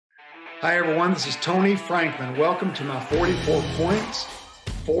Hi everyone, this is Tony Franklin. Welcome to my 44 points,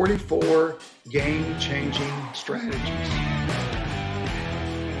 44 game-changing strategies.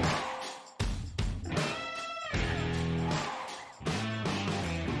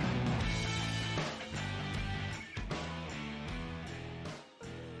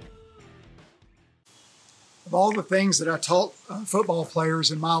 Of all the things that I taught football players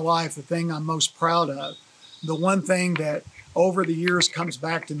in my life, the thing I'm most proud of, the one thing that over the years comes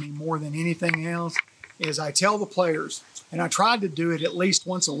back to me more than anything else is I tell the players, and I tried to do it at least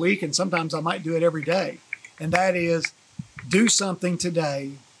once a week, and sometimes I might do it every day, and that is do something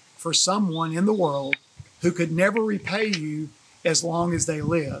today for someone in the world who could never repay you as long as they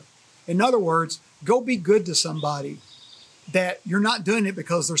live. In other words, go be good to somebody that you're not doing it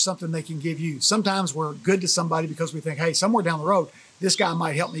because there's something they can give you. Sometimes we're good to somebody because we think, hey, somewhere down the road, this guy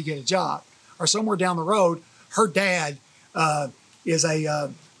might help me get a job. Or somewhere down the road, her dad is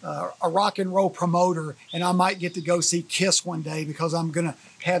a rock and roll promoter, and I might get to go see Kiss one day because I'm going to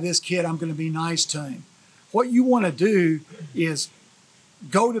have this kid, I'm going to be nice to him. What you want to do is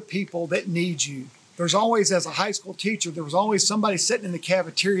go to people that need you. There's always, as a high school teacher, there was always somebody sitting in the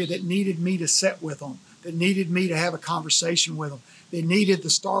cafeteria that needed me to sit with them, that needed me to have a conversation with them. They needed the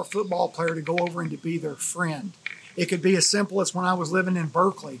star football player to go over and to be their friend. It could be as simple as when I was living in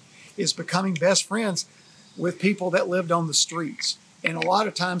Berkeley, is becoming best friends with people that lived on the streets. And a lot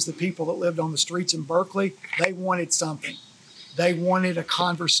of times the people that lived on the streets in Berkeley, they wanted something. They wanted a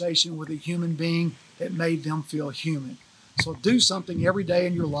conversation with a human being that made them feel human. So do something every day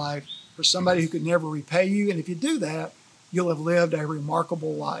in your life for somebody who could never repay you. And if you do that, you'll have lived a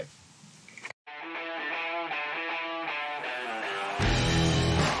remarkable life.